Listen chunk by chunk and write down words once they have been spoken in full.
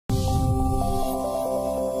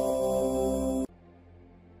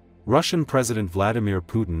Russian President Vladimir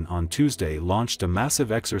Putin on Tuesday launched a massive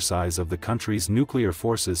exercise of the country's nuclear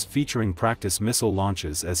forces featuring practice missile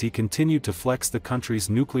launches as he continued to flex the country's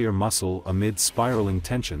nuclear muscle amid spiraling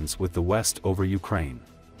tensions with the West over Ukraine.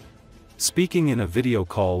 Speaking in a video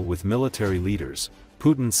call with military leaders,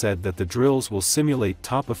 Putin said that the drills will simulate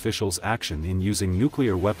top officials' action in using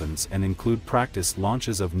nuclear weapons and include practice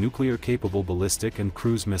launches of nuclear-capable ballistic and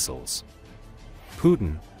cruise missiles.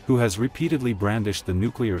 Putin, who has repeatedly brandished the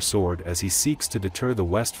nuclear sword as he seeks to deter the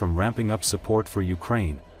West from ramping up support for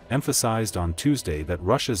Ukraine, emphasized on Tuesday that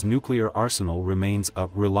Russia's nuclear arsenal remains a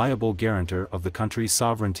reliable guarantor of the country's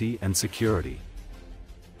sovereignty and security.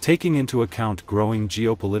 Taking into account growing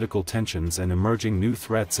geopolitical tensions and emerging new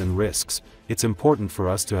threats and risks, it's important for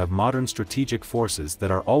us to have modern strategic forces that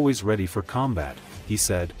are always ready for combat, he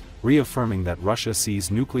said, reaffirming that Russia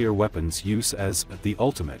sees nuclear weapons use as the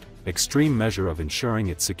ultimate, extreme measure of ensuring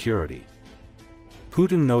its security.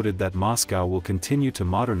 Putin noted that Moscow will continue to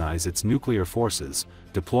modernize its nuclear forces,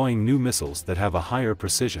 deploying new missiles that have a higher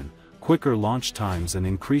precision, quicker launch times and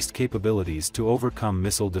increased capabilities to overcome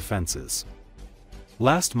missile defenses.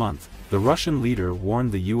 Last month, the Russian leader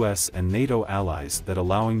warned the US and NATO allies that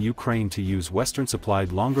allowing Ukraine to use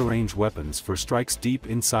Western-supplied longer-range weapons for strikes deep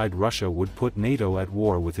inside Russia would put NATO at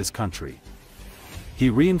war with his country. He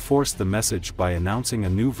reinforced the message by announcing a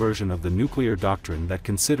new version of the nuclear doctrine that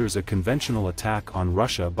considers a conventional attack on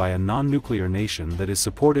Russia by a non-nuclear nation that is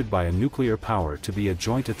supported by a nuclear power to be a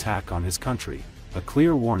joint attack on his country, a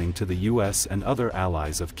clear warning to the US and other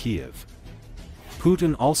allies of Kiev.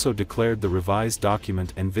 Putin also declared the revised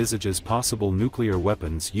document envisages possible nuclear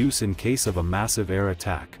weapons use in case of a massive air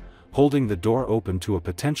attack, holding the door open to a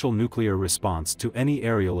potential nuclear response to any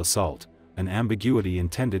aerial assault, an ambiguity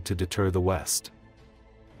intended to deter the West.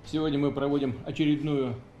 Сегодня мы проводим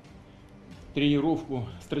очередную тренировку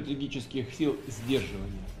стратегических сил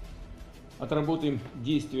сдерживания. Отработаем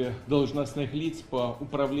действия должностных лиц по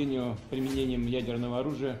управлению применением ядерного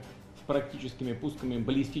оружия с практическими пусками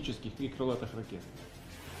баллистических и крылатых ракет.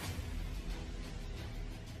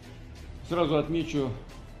 Сразу отмечу,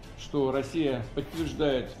 что Россия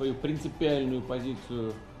подтверждает свою принципиальную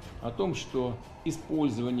позицию о том, что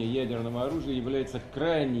использование ядерного оружия является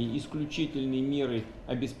крайней исключительной мерой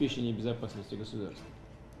обеспечения безопасности государства.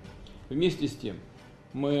 Вместе с тем,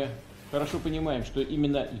 мы хорошо понимаем, что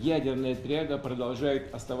именно ядерная триада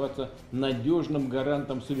продолжает оставаться надежным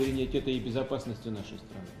гарантом суверенитета и безопасности нашей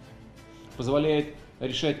страны, позволяет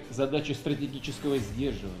решать задачи стратегического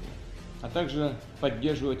сдерживания, а также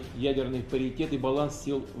поддерживать ядерный паритет и баланс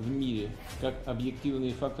сил в мире как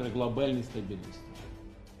объективные факторы глобальной стабильности.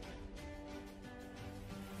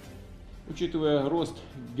 Учитывая рост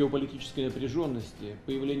геополитической напряженности,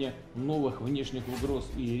 появление новых внешних угроз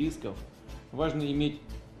и рисков, важно иметь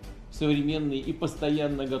современные и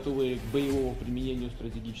постоянно готовые к боевому применению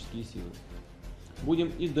стратегические силы. Будем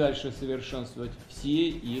и дальше совершенствовать все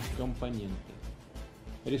их компоненты.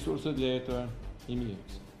 Ресурсы для этого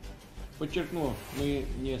имеются. Подчеркну, мы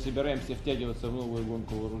не собираемся втягиваться в новую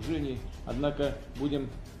гонку вооружений, однако будем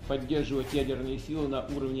поддерживать ядерные силы на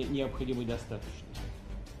уровне необходимой достаточности.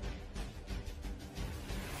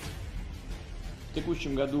 В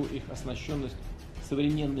текущем году их оснащенность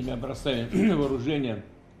современными образцами вооружения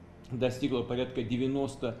достигла порядка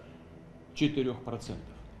 94%.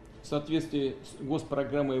 В соответствии с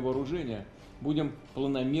госпрограммой вооружения будем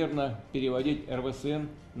планомерно переводить РВСН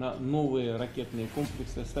на новые ракетные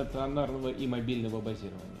комплексы стационарного и мобильного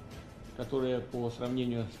базирования, которые по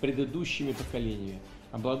сравнению с предыдущими поколениями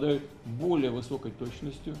обладают более высокой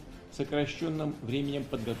точностью, сокращенным временем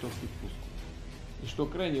подготовки к пуску. И что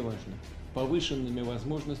крайне важно, повышенными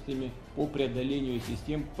возможностями по преодолению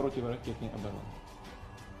систем противоракетной обороны.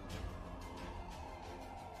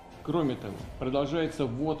 Кроме того, продолжается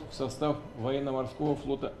ввод в состав военно-морского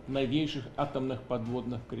флота новейших атомных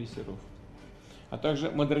подводных крейсеров, а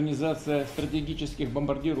также модернизация стратегических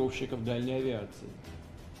бомбардировщиков дальней авиации.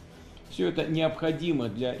 Все это необходимо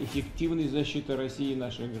для эффективной защиты России и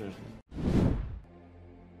наших граждан.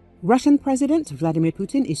 Russian President Vladimir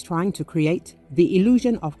Putin is trying to create the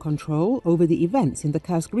illusion of control over the events in the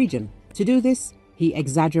Kursk region. To do this, he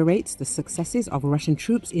exaggerates the successes of Russian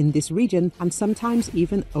troops in this region and sometimes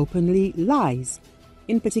even openly lies.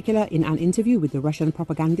 In particular, in an interview with the Russian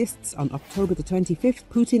propagandists on October the 25th,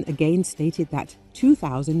 Putin again stated that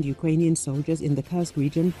 2,000 Ukrainian soldiers in the Kursk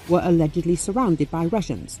region were allegedly surrounded by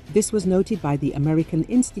Russians. This was noted by the American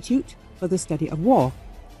Institute for the Study of War,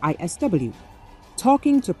 ISW.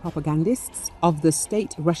 Talking to propagandists of the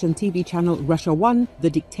state Russian TV channel Russia 1,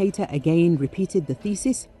 the dictator again repeated the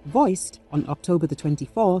thesis voiced on October the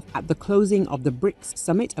 24th at the closing of the BRICS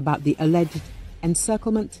summit about the alleged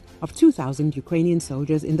encirclement of 2,000 Ukrainian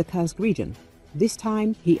soldiers in the Kursk region. This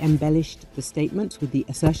time, he embellished the statement with the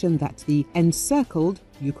assertion that the encircled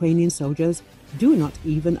Ukrainian soldiers do not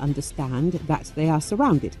even understand that they are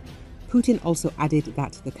surrounded. Putin also added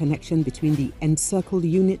that the connection between the encircled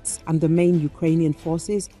units and the main Ukrainian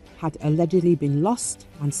forces had allegedly been lost,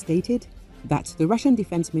 and stated that the Russian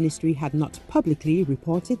Defense Ministry had not publicly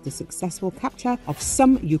reported the successful capture of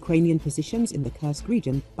some Ukrainian positions in the Kursk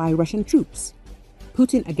region by Russian troops.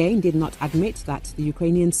 Putin again did not admit that the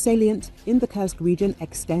Ukrainian salient in the Kursk region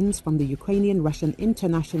extends from the Ukrainian-Russian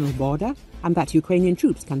international border, and that Ukrainian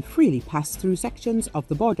troops can freely pass through sections of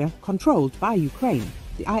the border controlled by Ukraine,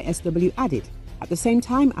 the ISW added. At the same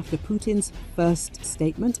time, after Putin's first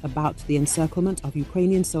statement about the encirclement of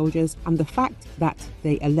Ukrainian soldiers and the fact that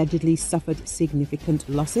they allegedly suffered significant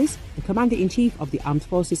losses, the Commander-in-Chief of the Armed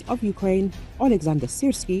Forces of Ukraine, Alexander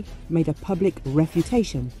Syrsky, made a public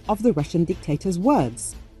refutation of the Russian dictator's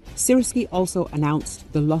words. Syrsky also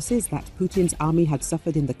announced the losses that Putin's army had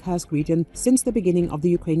suffered in the Kursk region since the beginning of the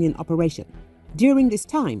Ukrainian operation. During this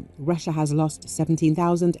time, Russia has lost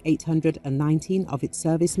 17,819 of its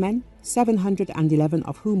servicemen, 711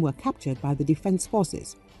 of whom were captured by the defense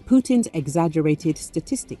forces. Putin's exaggerated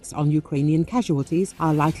statistics on Ukrainian casualties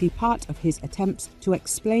are likely part of his attempts to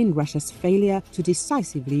explain Russia's failure to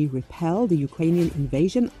decisively repel the Ukrainian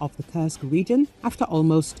invasion of the Kursk region after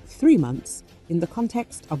almost 3 months, in the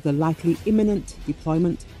context of the likely imminent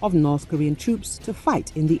deployment of North Korean troops to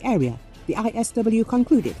fight in the area, the ISW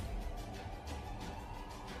concluded.